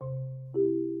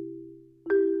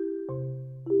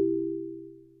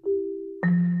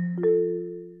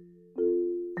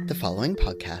The following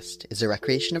podcast is a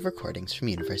recreation of recordings from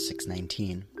Universe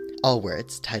 619. All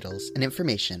words, titles, and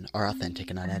information are authentic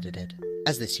and unedited.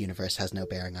 As this universe has no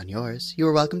bearing on yours, you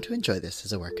are welcome to enjoy this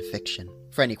as a work of fiction.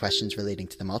 For any questions relating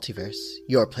to the multiverse,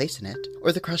 your place in it,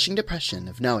 or the crushing depression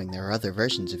of knowing there are other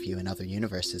versions of you in other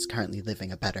universes currently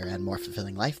living a better and more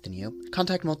fulfilling life than you,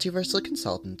 contact multiversal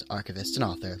consultant, archivist, and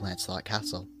author Lancelot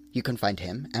Castle. You can find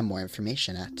him and more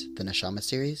information at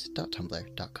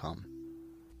theneshamaseries.tumblr.com.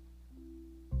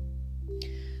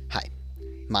 Hi,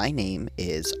 my name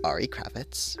is Ari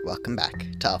Kravitz. Welcome back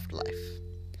to Afterlife.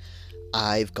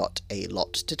 I've got a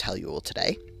lot to tell you all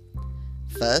today.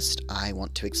 First, I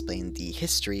want to explain the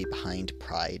history behind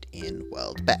Pride in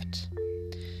World Bet.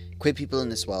 Queer people in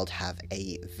this world have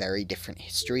a very different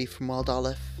history from World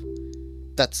Aleph.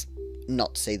 That's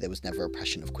not to say there was never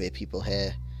oppression of queer people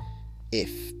here. If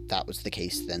that was the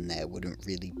case, then there wouldn't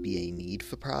really be a need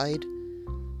for Pride.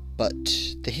 But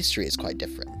the history is quite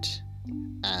different,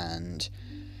 and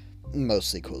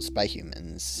mostly caused by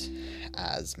humans,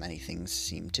 as many things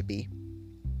seem to be.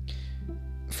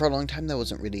 For a long time, there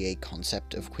wasn't really a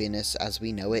concept of queerness as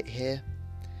we know it here,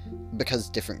 because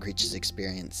different creatures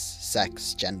experience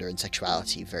sex, gender, and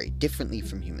sexuality very differently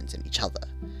from humans and each other,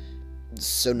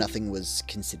 so nothing was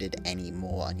considered any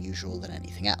more unusual than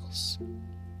anything else.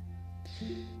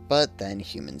 But then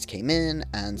humans came in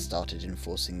and started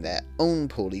enforcing their own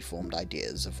poorly formed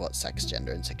ideas of what sex,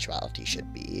 gender, and sexuality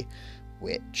should be,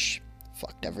 which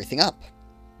fucked everything up.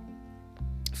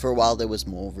 For a while there was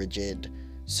more rigid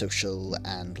social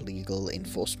and legal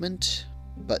enforcement,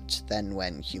 but then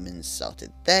when humans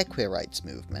started their queer rights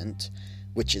movement,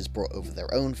 witches brought over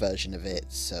their own version of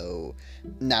it, so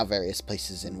now various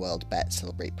places in World Bet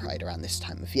celebrate Pride around this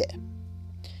time of year.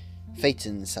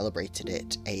 Phaeton celebrated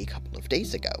it a couple of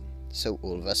days ago, so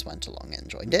all of us went along and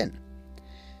joined in.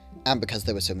 And because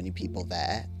there were so many people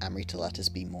there, Amrita let us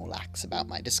be more lax about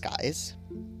my disguise.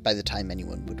 By the time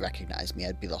anyone would recognize me,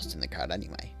 I'd be lost in the crowd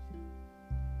anyway.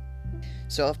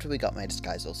 So after we got my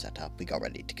disguise all set up, we got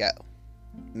ready to go.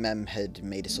 Mem had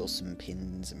made us all some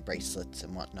pins and bracelets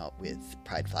and whatnot with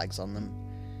pride flags on them.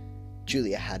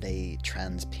 Julia had a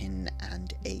trans pin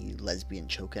and a lesbian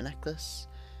choker necklace.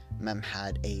 Mem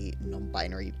had a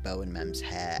non-binary bow in Mem's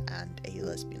hair and a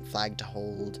lesbian flag to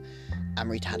hold.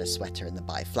 Amrit had a sweater in the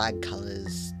bi flag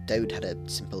colours. Daud had a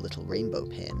simple little rainbow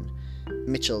pin.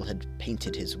 Mitchell had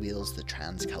painted his wheels the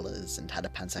trans colours and had a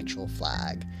pansexual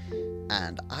flag.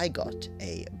 And I got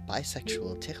a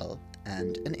bisexual tichel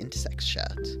and an intersex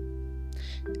shirt.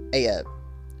 A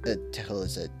tichel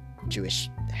is a Jewish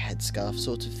headscarf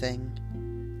sort of thing.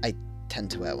 I tend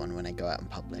to wear one when I go out in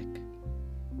public.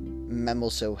 Mem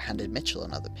also handed Mitchell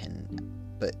another pin,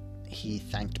 but he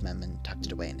thanked Mem and tucked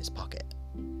it away in his pocket.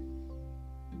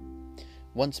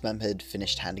 Once Mem had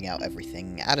finished handing out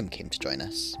everything, Adam came to join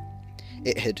us.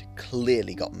 It had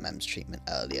clearly gotten Mem's treatment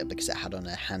earlier because it had on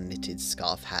a hand-knitted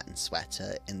scarf, hat, and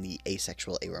sweater in the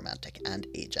asexual, aromantic, and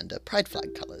agender pride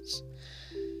flag colours.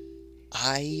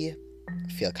 I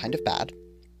feel kind of bad.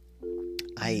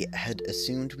 I had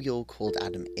assumed we all called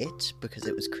Adam it because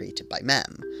it was created by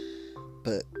Mem,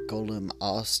 but Golem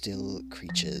are still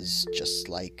creatures just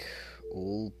like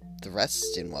all the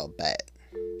rest in World Bet,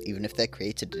 even if they're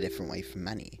created a different way from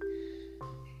many.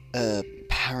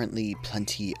 Apparently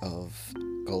plenty of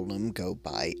Golem go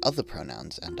by other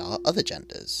pronouns and are other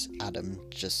genders. Adam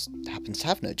just happens to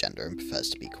have no gender and prefers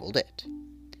to be called it.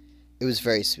 It was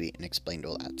very sweet and explained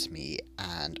all that to me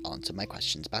and answered my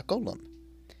questions about Golem.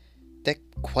 They're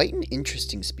quite an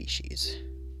interesting species.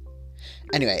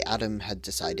 Anyway, Adam had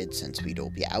decided since we'd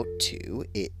all be out too,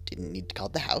 it didn't need to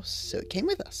guard the house, so it came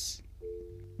with us.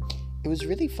 It was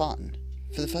really fun.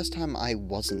 For the first time, I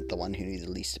wasn't the one who knew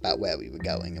the least about where we were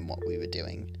going and what we were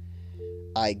doing.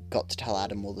 I got to tell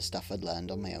Adam all the stuff I'd learned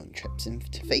on my own trips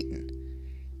to Phaeton.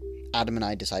 Adam and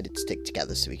I decided to stick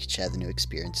together so we could share the new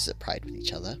experiences at Pride with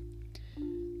each other.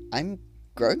 I'm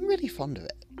growing really fond of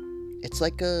it. It's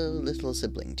like a little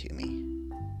sibling to me.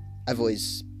 I've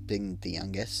always been the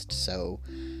youngest, so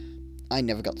I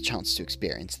never got the chance to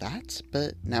experience that,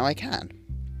 but now I can.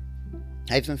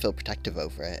 I even feel protective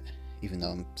over it, even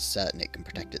though I'm certain it can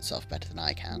protect itself better than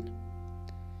I can.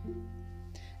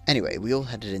 Anyway, we all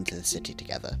headed into the city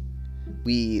together.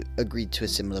 We agreed to a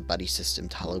similar buddy system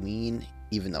to Halloween,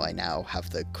 even though I now have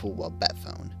the Cool World Bet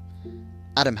phone.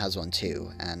 Adam has one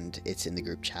too, and it's in the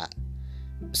group chat.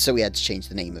 So we had to change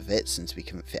the name of it since we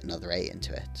couldn't fit another A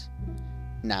into it.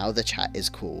 Now the chat is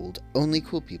called Only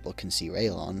Cool People Can See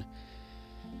Raylon,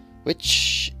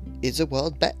 which is a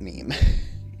World Bet meme.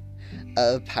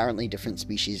 Apparently different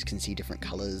species can see different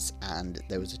colours, and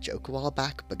there was a joke a while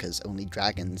back because only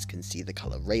dragons can see the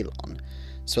colour Raylon,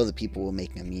 so other people were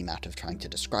making a meme out of trying to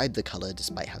describe the colour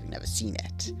despite having never seen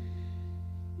it.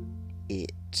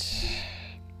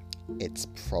 It's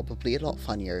probably a lot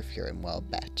funnier if you're in World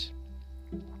Bet.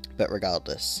 But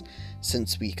regardless,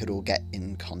 since we could all get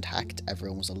in contact,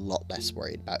 everyone was a lot less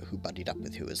worried about who buddied up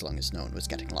with who as long as no one was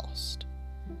getting lost.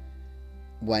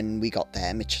 When we got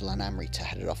there, Mitchell and Amrita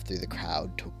headed off through the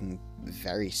crowd, talking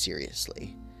very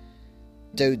seriously.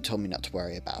 Daoud told me not to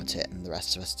worry about it, and the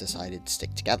rest of us decided to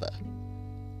stick together.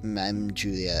 Mem,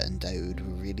 Julia, and Daoud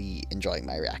were really enjoying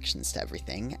my reactions to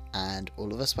everything, and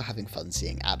all of us were having fun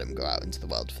seeing Adam go out into the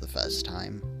world for the first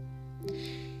time.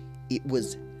 It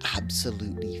was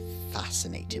absolutely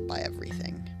fascinated by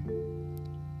everything.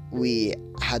 We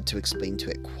had to explain to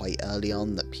it quite early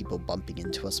on that people bumping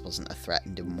into us wasn't a threat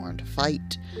and didn't warrant a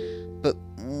fight, but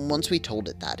once we told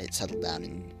it that, it settled down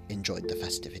and enjoyed the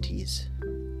festivities.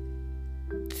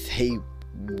 They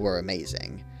were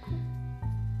amazing,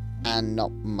 and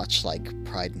not much like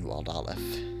Pride and Wild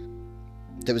Aleph.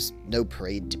 There was no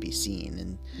parade to be seen,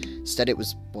 and instead it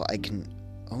was what I can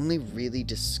only really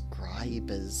describe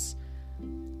as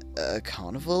a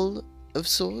carnival of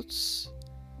sorts.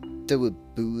 There were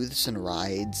booths and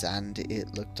rides, and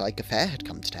it looked like a fair had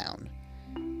come to town.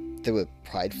 There were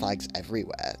pride flags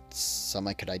everywhere, some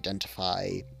I could identify.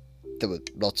 There were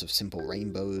lots of simple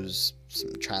rainbows,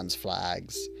 some trans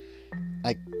flags.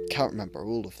 I can't remember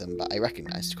all of them, but I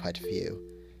recognised quite a few.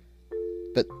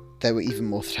 But there were even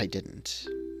more that I didn't.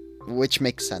 Which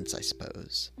makes sense, I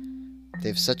suppose. They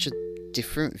have such a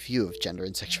different view of gender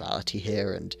and sexuality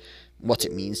here, and what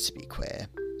it means to be queer.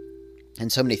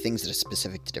 And so many things that are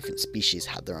specific to different species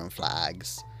had their own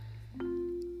flags.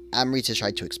 Amrita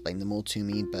tried to explain them all to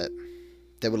me, but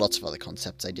there were lots of other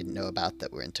concepts I didn't know about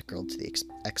that were integral to the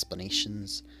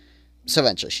explanations. So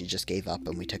eventually she just gave up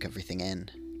and we took everything in.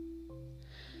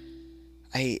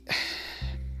 I'm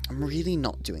really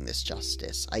not doing this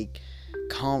justice. I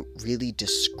can't really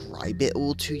describe it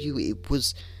all to you. It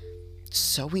was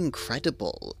so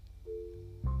incredible.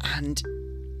 And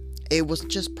it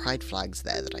wasn't just pride flags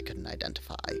there that I couldn't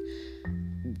identify.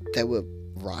 There were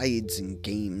rides and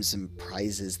games and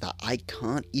prizes that I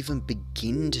can't even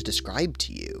begin to describe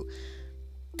to you.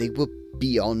 They were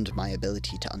beyond my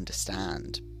ability to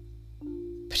understand.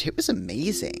 But it was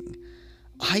amazing.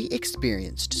 I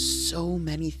experienced so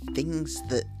many things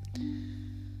that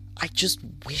I just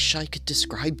wish I could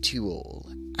describe to you all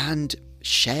and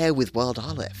share with World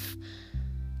Aleph.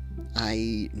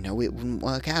 I know it wouldn't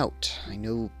work out. I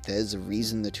know there's a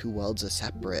reason the two worlds are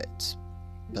separate,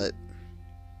 but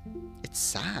it's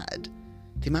sad.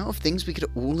 The amount of things we could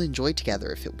all enjoy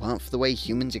together if it weren't for the way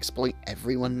humans exploit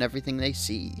everyone and everything they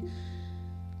see.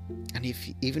 And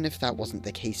even if that wasn't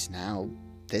the case now,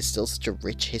 there's still such a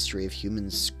rich history of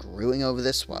humans screwing over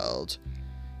this world.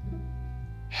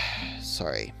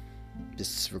 Sorry,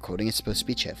 this recording is supposed to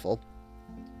be cheerful.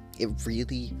 It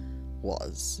really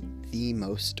was the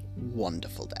most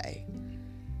wonderful day.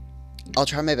 I'll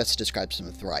try my best to describe some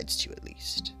of the rides to you at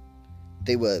least.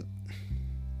 They were...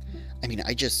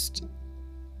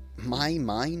 my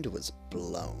mind was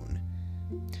blown.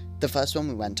 The first one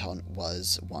we went on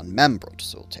was one Mem brought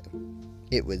us all to.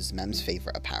 It was Mem's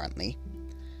favourite, apparently.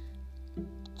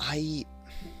 I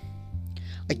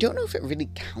don't know if it really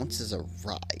counts as a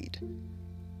ride,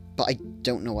 but I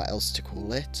don't know what else to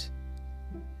call it.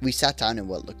 We sat down in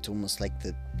what looked almost like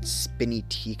the spinny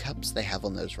teacups they have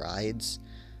on those rides,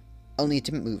 only it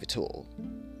didn't move at all,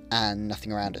 and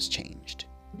nothing around us changed.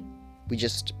 We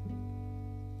just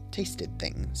tasted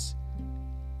things.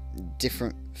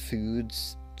 Different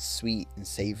foods, sweet and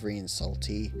savoury and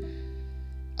salty.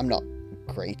 I'm not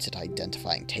great at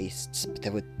identifying tastes, but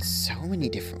there were so many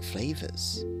different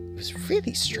flavours. It was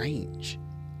really strange.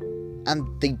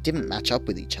 And they didn't match up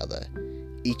with each other.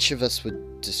 Each of us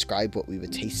would describe what we were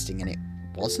tasting and it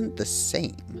wasn't the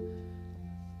same.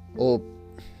 Or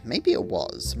maybe it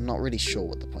was. I'm not really sure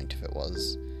what the point of it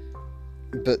was.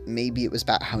 But maybe it was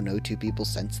about how no two people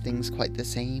sense things quite the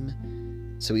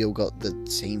same. So we all got the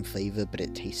same flavour, but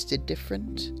it tasted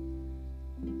different.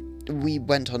 We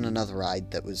went on another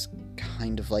ride that was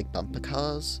kind of like bumper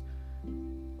cars.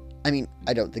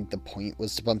 I don't think the point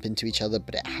was to bump into each other,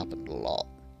 but it happened a lot.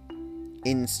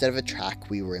 Instead of a track,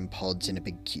 we were in pods in a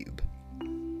big cube.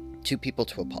 2 people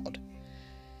to a pod.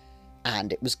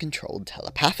 And it was controlled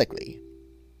telepathically.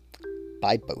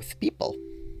 By both people.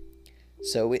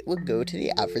 So it would go to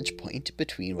the average point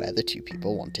between where the 2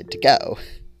 people wanted to go.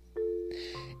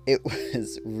 It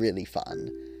was really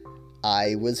fun.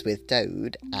 I was with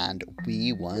Daoud, and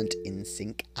we weren't in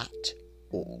sync at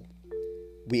all.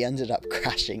 We ended up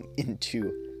crashing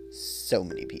into so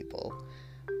many people.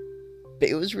 but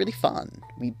it was really fun.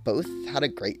 We both had a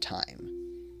great time.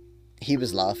 He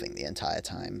was laughing the entire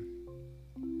time.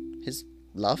 His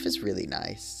laugh is really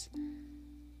nice,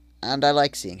 and I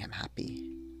like seeing him happy.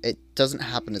 It doesn't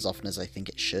happen as often as I think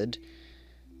it should,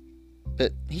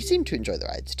 but he seemed to enjoy the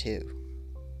rides too.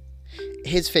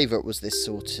 His favourite was this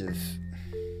sort of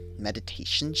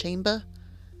meditation chamber.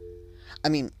 I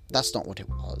mean, that's not what it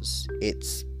was.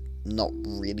 It's not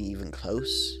really even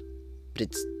close, but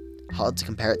it's hard to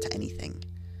compare it to anything.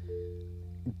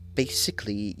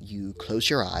 Basically, you close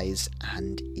your eyes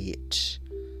and it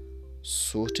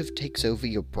sort of takes over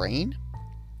your brain,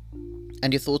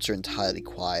 and your thoughts are entirely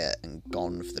quiet and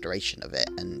gone for the duration of it,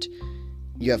 and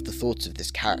you have the thoughts of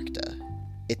this character.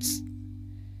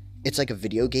 It's like a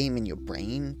video game in your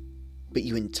brain, but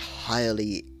you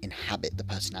entirely inhabit the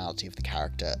personality of the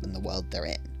character and the world they're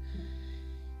in.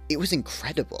 It was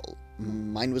incredible.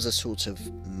 Mine was a sort of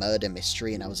murder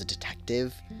mystery and I was a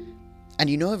detective, and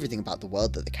you know everything about the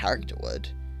world that the character would.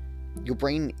 Your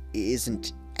brain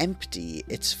isn't empty,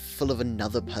 it's full of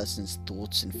another person's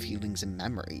thoughts and feelings and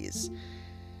memories.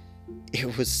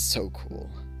 It was so cool.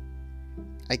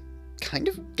 I kind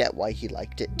of get why he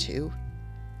liked it too.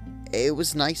 It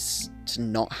was nice to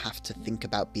not have to think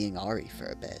about being Ari for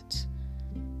a bit.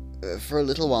 For a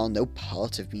little while, no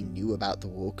part of me knew about the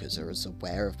walkers or was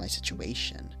aware of my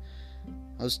situation.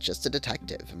 I was just a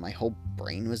detective, and my whole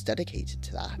brain was dedicated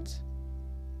to that.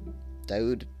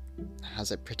 Dode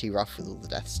has it pretty rough with all the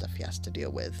death stuff he has to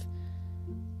deal with.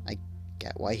 I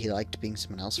get why he liked being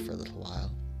someone else for a little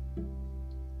while.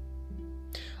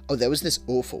 Oh, there was this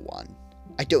awful one.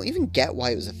 I don't even get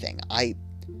why it was a thing. I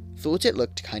thought it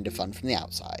looked kind of fun from the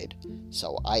outside,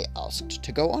 so I asked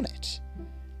to go on it.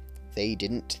 They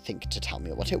didn't think to tell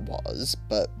me what it was,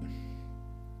 but...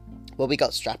 well, we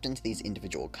got strapped into these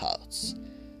individual carts,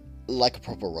 like a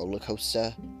proper roller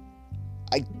coaster.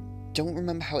 I don't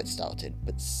remember how it started,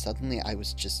 but suddenly I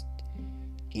was just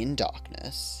in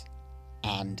darkness,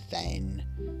 and then...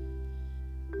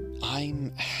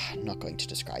 I'm not going to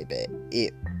describe it.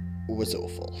 It was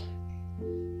awful.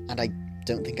 And I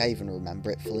don't think I even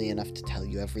remember it fully enough to tell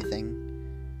you everything.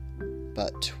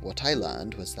 But what I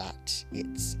learned was that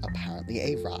it's apparently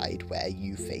a ride where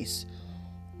you face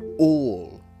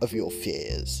all of your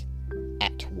fears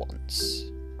at once.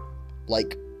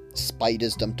 Like,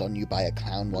 spiders dumped on you by a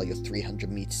clown while you're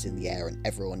 300 meters in the air and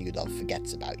everyone you love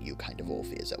forgets about you kind of all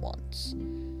fears at once.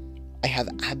 I have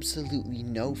absolutely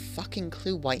no fucking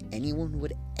clue why anyone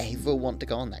would ever want to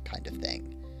go on that kind of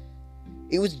thing.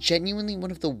 It was genuinely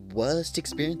one of the worst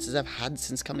experiences I've had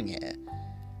since coming here.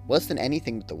 Worse than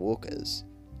anything with the walkers.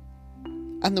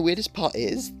 And the weirdest part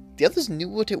is, the others knew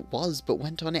what it was but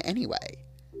went on it anyway.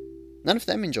 None of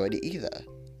them enjoyed it either.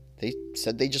 They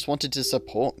said they just wanted to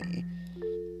support me.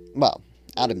 Well,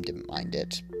 Adam didn't mind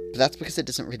it, but that's because it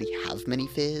doesn't really have many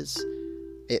fears.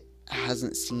 It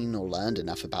hasn't seen or learned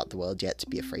enough about the world yet to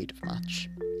be afraid of much.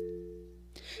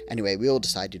 Anyway, we all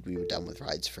decided we were done with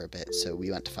rides for a bit, so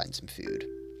we went to find some food.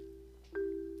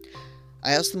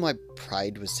 I asked them why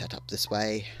Pride was set up this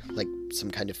way, like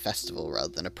some kind of festival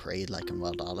rather than a parade like in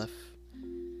World Aleph.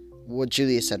 What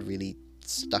Julia said really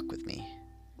stuck with me.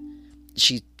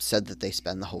 She said that they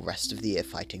spend the whole rest of the year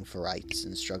fighting for rights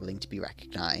and struggling to be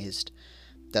recognised,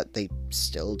 that they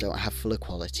still don't have full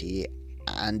equality,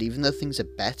 and even though things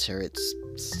are better, it's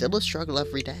still a struggle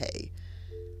every day.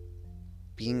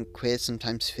 Being queer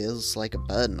sometimes feels like a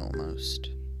burden almost.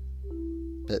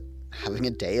 But having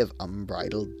a day of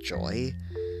unbridled joy,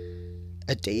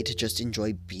 a day to just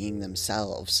enjoy being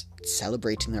themselves,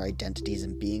 celebrating their identities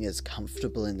and being as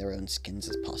comfortable in their own skins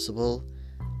as possible,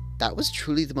 that was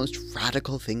truly the most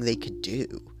radical thing they could do.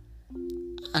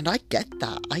 And I get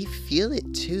that, I feel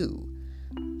it too.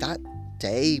 That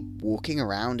day, walking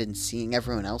around and seeing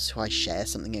everyone else who I share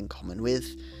something in common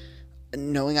with,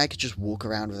 knowing I could just walk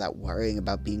around without worrying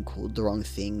about being called the wrong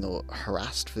thing or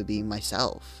harassed for being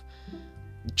myself.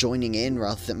 Joining in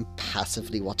rather than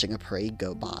passively watching a parade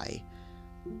go by.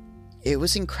 It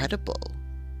was incredible.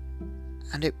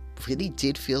 And it really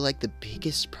did feel like the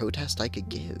biggest protest I could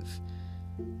give.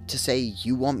 To say,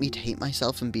 you want me to hate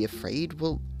myself and be afraid?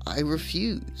 Well, I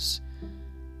refuse.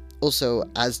 Also,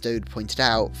 as Dode pointed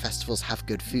out, festivals have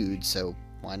good food, so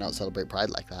why not celebrate Pride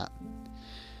like that?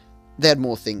 They had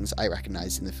more things I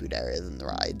recognised in the food area than the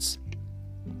rides.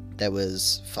 There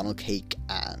was funnel cake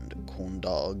and corn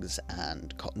dogs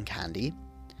and cotton candy.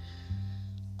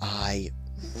 I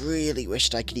really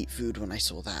wished I could eat food when I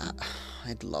saw that.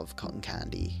 I'd love cotton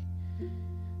candy.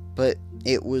 But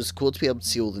it was cool to be able to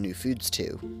see all the new foods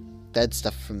too. They had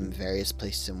stuff from various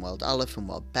places in World Aleph and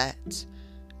World Bet.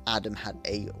 Adam had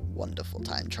a wonderful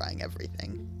time trying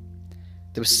everything.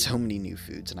 There were so many new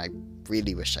foods, and I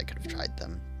really wish I could have tried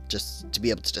them, just to be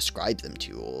able to describe them to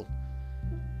you all.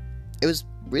 It was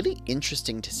really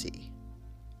interesting to see.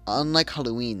 Unlike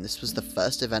Halloween, this was the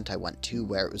first event I went to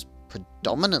where it was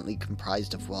predominantly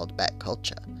comprised of World Bet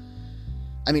culture.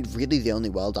 I mean, really the only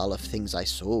World Aleph things I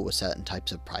saw were certain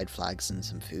types of pride flags and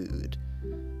some food.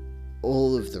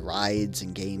 All of the rides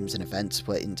and games and events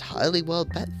were entirely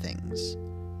World Bet things.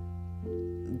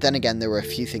 Then again, there were a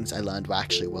few things I learned were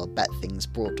actually World Bet things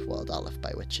brought to World Aleph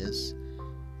by witches.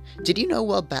 Did you know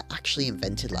World Bet actually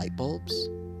invented light bulbs?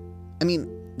 I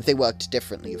mean, they worked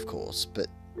differently, of course, but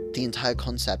the entire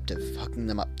concept of hooking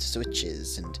them up to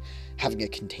switches and having a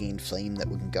contained flame that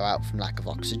wouldn't go out from lack of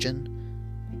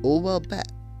oxygen, all World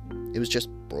Bet. It was just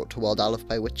brought to World Aleph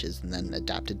by witches and then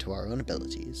adapted to our own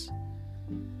abilities.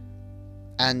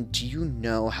 And do you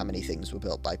know how many things were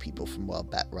built by people from World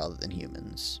Bet rather than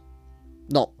humans?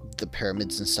 Not the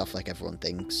pyramids and stuff like everyone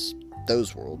thinks.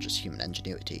 Those were all just human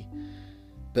ingenuity.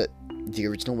 But the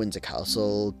original Windsor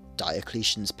Castle,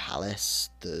 Diocletian's Palace,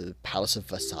 the Palace of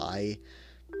Versailles,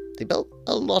 they built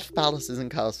a lot of palaces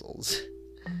and castles.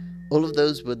 All of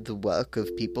those were the work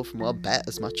of people from World Bet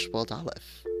as much as World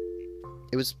Aleph.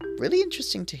 It was really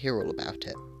interesting to hear all about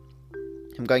it.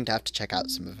 I'm going to have to check out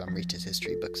some of Amrita's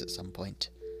history books at some point.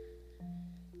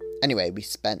 Anyway, we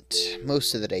spent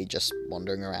most of the day just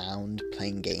wandering around,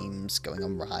 playing games, going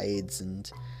on rides,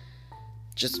 and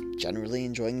just generally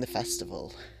enjoying the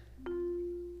festival.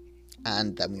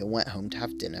 And then we all went home to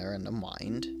have dinner and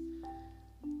unwind.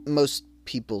 Most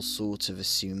people sort of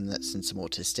assume that since I'm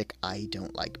autistic, I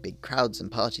don't like big crowds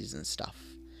and parties and stuff.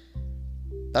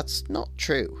 That's not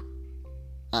true.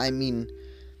 I mean,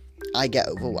 I get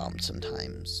overwhelmed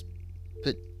sometimes,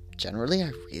 but generally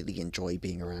I really enjoy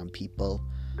being around people.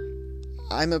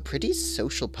 I'm a pretty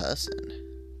social person.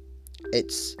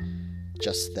 It's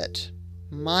just that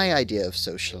my idea of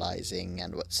socializing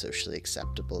and what's socially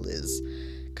acceptable is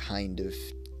kind of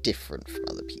different from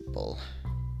other people.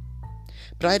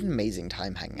 But I had an amazing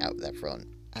time hanging out with everyone,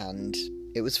 and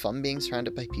it was fun being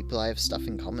surrounded by people I have stuff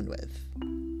in common with.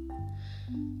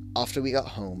 After we got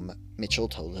home, Mitchell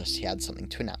told us he had something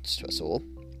to announce to us all.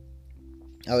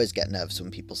 I always get nervous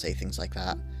when people say things like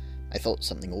that. I thought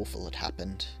something awful had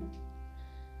happened.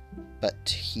 But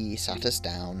he sat us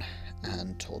down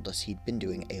and told us he'd been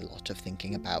doing a lot of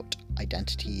thinking about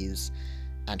identities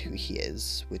and who he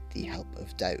is with the help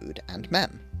of Daoud and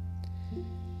Mem,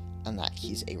 and that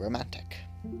he's aromantic.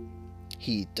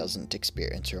 He doesn't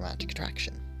experience romantic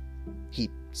attraction. He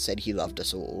said he loved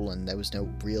us all, and there was no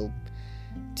real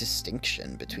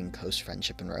distinction between close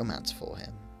friendship and romance for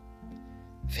him.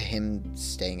 For him,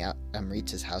 staying at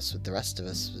Amrita's house with the rest of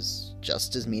us was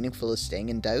just as meaningful as staying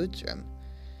in Daoud's room.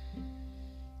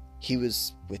 He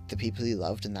was with the people he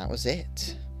loved, and that was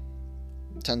it.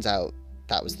 Turns out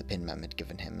that was the pin Mem had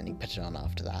given him, and he put it on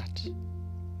after that.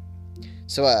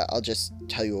 So I'll just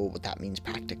tell you all what that means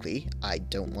practically. I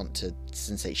don't want to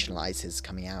sensationalize his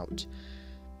coming out,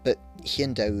 but he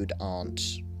and Daoud aren't...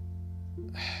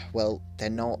 well, they're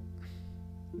not...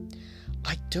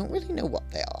 I don't really know what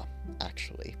they are,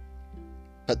 actually.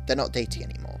 But they're not dating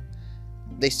anymore.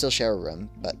 They still share a room,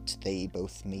 but they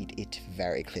both made it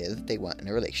very clear that they weren't in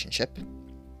a relationship.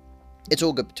 It's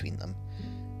all good between them.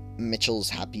 Mitchell's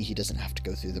happy he doesn't have to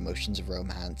go through the motions of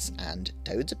romance, and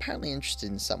Daoud's apparently interested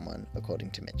in someone,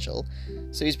 according to Mitchell,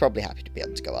 so he's probably happy to be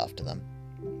able to go after them.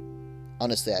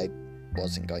 Honestly, I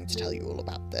wasn't going to tell you all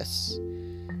about this.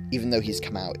 Even though he's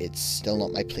come out, it's still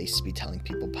not my place to be telling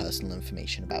people personal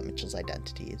information about Mitchell's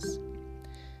identities.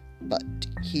 But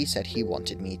he said he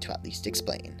wanted me to at least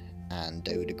explain, and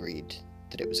Daoud agreed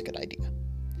that it was a good idea.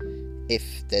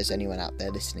 If there's anyone out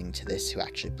there listening to this who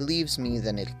actually believes me,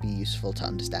 then it'll be useful to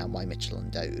understand why Mitchell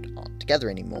and Daoud aren't together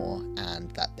anymore,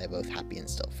 and that they're both happy and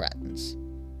still friends.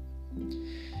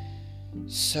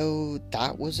 So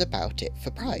that was about it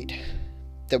for Pride.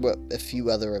 There were a few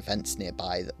other events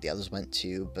nearby that the others went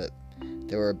to, but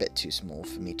they were a bit too small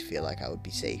for me to feel like I would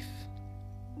be safe.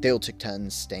 They all took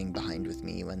turns staying behind with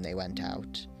me when they went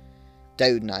out.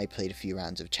 Daoud and I played a few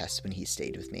rounds of chess when he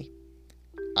stayed with me.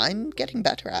 I'm getting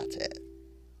better at it.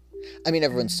 I mean,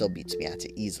 everyone still beats me at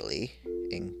it easily,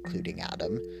 including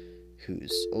Adam,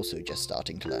 who's also just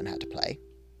starting to learn how to play.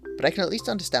 But I can at least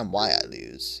understand why I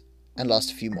lose, and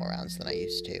last a few more rounds than I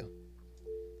used to.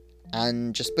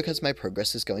 And just because my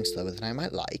progress is going slower than I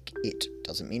might like, it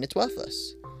doesn't mean it's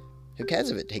worthless. Who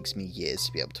cares if it takes me years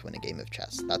to be able to win a game of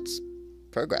chess? That's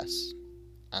progress.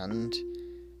 And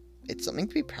it's something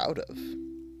to be proud of.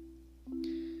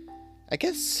 I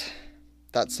guess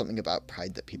that's something about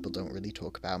Pride that people don't really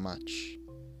talk about much.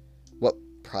 What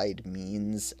Pride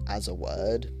means as a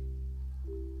word.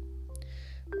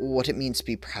 what it means to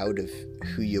be proud of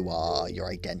who you are, your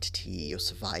identity, your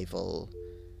survival.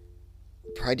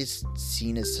 Pride is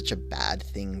seen as such a bad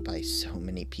thing by so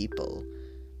many people,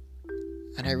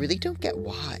 and I really don't get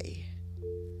why.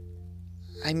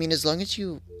 I mean, as long as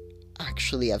you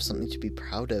actually have something to be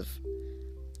proud of,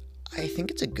 I think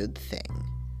it's a good thing.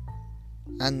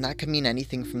 And that can mean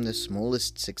anything from the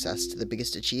smallest success to the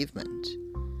biggest achievement.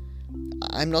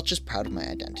 I'm not just proud of my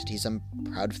identities, I'm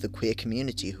proud of the queer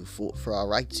community who fought for our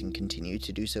rights and continue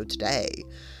to do so today.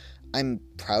 I'm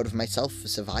proud of myself for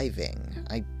surviving.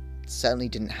 I certainly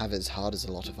didn't have it as hard as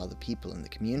a lot of other people in the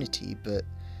community, but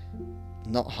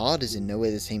not hard is in no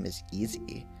way the same as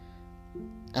easy.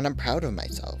 And I'm proud of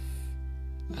myself.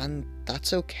 And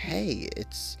that's okay.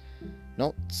 It's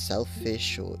not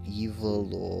selfish or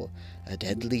evil or a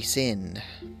deadly sin.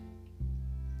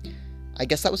 I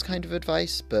guess that was kind of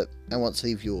advice, but I want to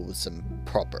leave you all with some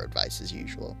proper advice as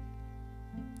usual.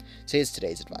 So here's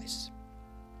today's advice.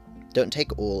 Don't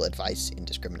take all advice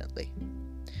indiscriminately.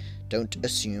 Don't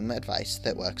assume advice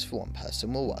that works for one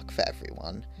person will work for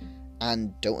everyone,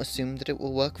 and don't assume that it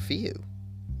will work for you.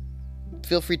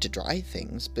 Feel free to try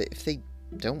things, but if they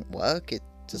don't work, it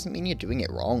doesn't mean you're doing it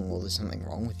wrong or there's something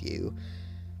wrong with you.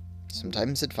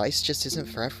 Sometimes advice just isn't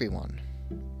for everyone.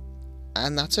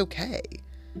 And that's okay.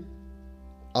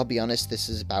 I'll be honest, this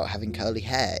is about having curly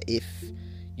hair. If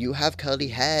you have curly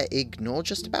hair, ignore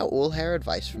just about all hair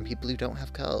advice from people who don't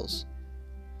have curls.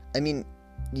 I mean,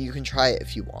 you can try it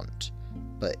if you want,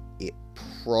 but it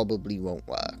probably won't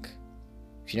work.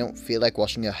 If you don't feel like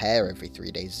washing your hair every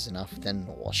 3 days is enough, then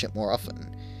wash it more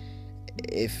often.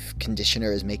 If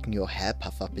conditioner is making your hair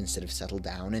puff up instead of settle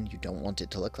down and you don't want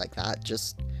it to look like that,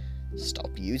 just stop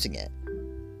using it.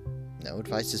 No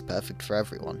advice is perfect for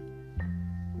everyone.